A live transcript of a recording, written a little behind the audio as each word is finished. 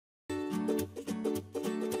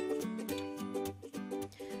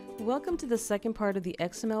Welcome to the second part of the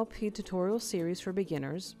XMLP tutorial series for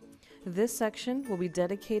beginners. This section will be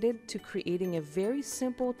dedicated to creating a very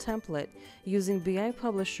simple template using BI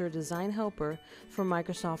Publisher Design Helper for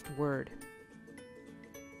Microsoft Word.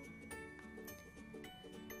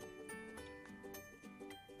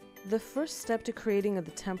 The first step to creating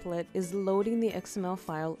the template is loading the XML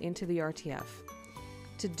file into the RTF.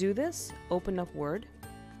 To do this, open up Word,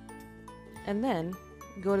 and then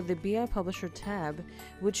go to the BI Publisher tab,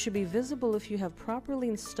 which should be visible if you have properly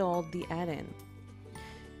installed the add-in.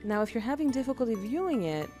 Now, if you're having difficulty viewing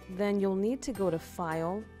it, then you'll need to go to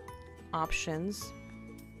File, Options,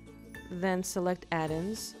 then select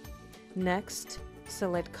Add-ins. Next,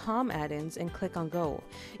 select COM add-ins and click on Go.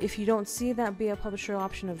 If you don't see that BI Publisher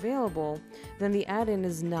option available, then the add-in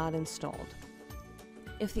is not installed.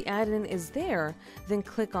 If the add-in is there, then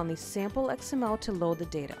click on the sample XML to load the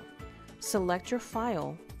data. Select your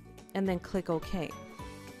file and then click OK.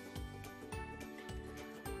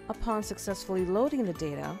 Upon successfully loading the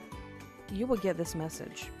data, you will get this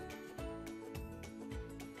message.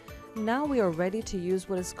 Now we are ready to use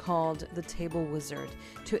what is called the Table Wizard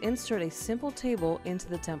to insert a simple table into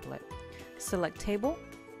the template. Select Table,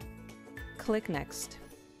 click Next.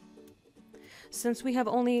 Since we have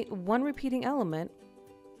only one repeating element,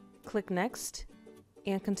 click Next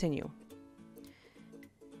and Continue.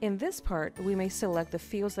 In this part, we may select the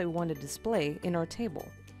fields that we want to display in our table.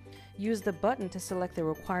 Use the button to select the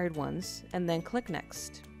required ones and then click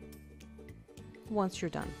Next once you're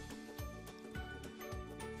done.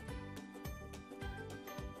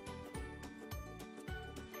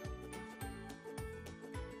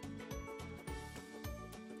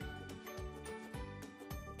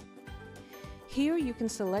 Here you can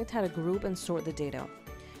select how to group and sort the data.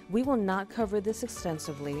 We will not cover this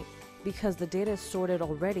extensively because the data is sorted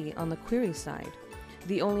already on the query side.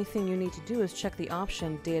 The only thing you need to do is check the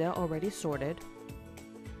option Data Already Sorted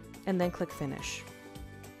and then click Finish.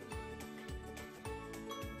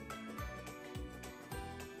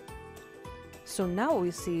 So now what we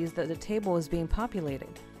see is that the table is being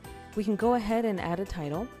populated. We can go ahead and add a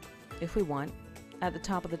title, if we want, at the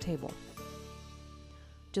top of the table.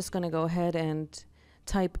 Just going to go ahead and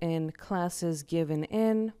type in classes given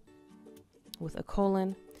in with a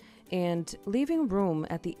colon, and leaving room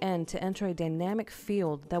at the end to enter a dynamic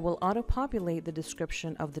field that will auto-populate the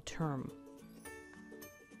description of the term.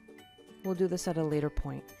 We'll do this at a later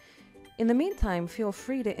point. In the meantime, feel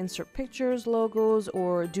free to insert pictures, logos,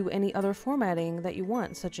 or do any other formatting that you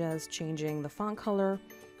want, such as changing the font color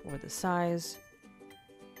or the size.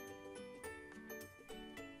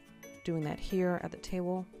 Doing that here at the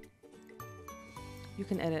table. You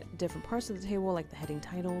can edit different parts of the table, like the heading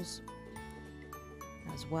titles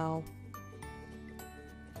as well.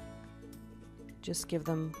 Just give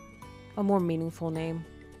them a more meaningful name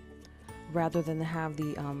rather than have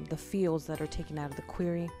the fields that are taken out of the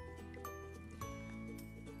query.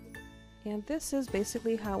 And this is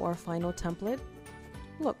basically how our final template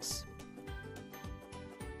looks.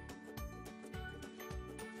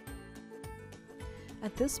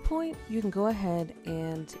 At this point, you can go ahead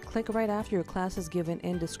and click right after your class is given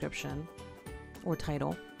in description or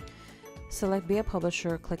title. Select BI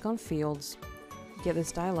Publisher, click on Fields, get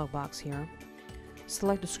this dialog box here.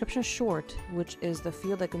 Select Description Short, which is the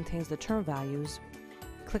field that contains the term values.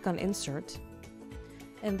 Click on Insert,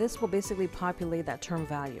 and this will basically populate that term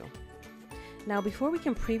value. Now, before we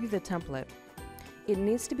can preview the template, it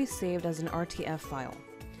needs to be saved as an RTF file.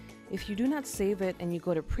 If you do not save it and you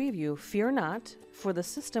go to preview, fear not, for the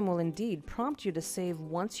system will indeed prompt you to save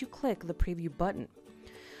once you click the preview button.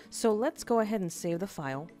 So let's go ahead and save the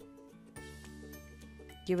file.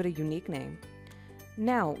 Give it a unique name.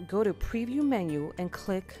 Now go to Preview menu and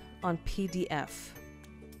click on PDF.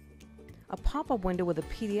 A pop-up window with a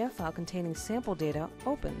PDF file containing sample data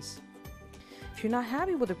opens. If you're not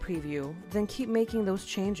happy with the preview, then keep making those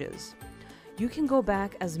changes. You can go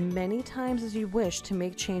back as many times as you wish to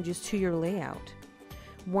make changes to your layout.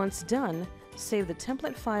 Once done, save the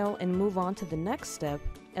template file and move on to the next step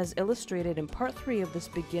as illustrated in part 3 of this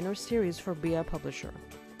beginner series for BI Publisher.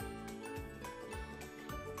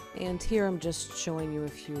 And here I'm just showing you a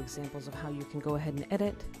few examples of how you can go ahead and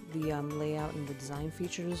edit the layout and the design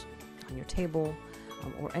features on your table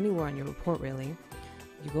or anywhere on your report really.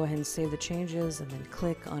 You go ahead and save the changes and then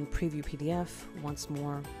click on Preview PDF once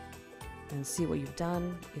more and see what you've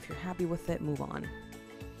done. If you're happy with it, move on.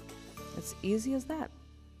 It's easy as that.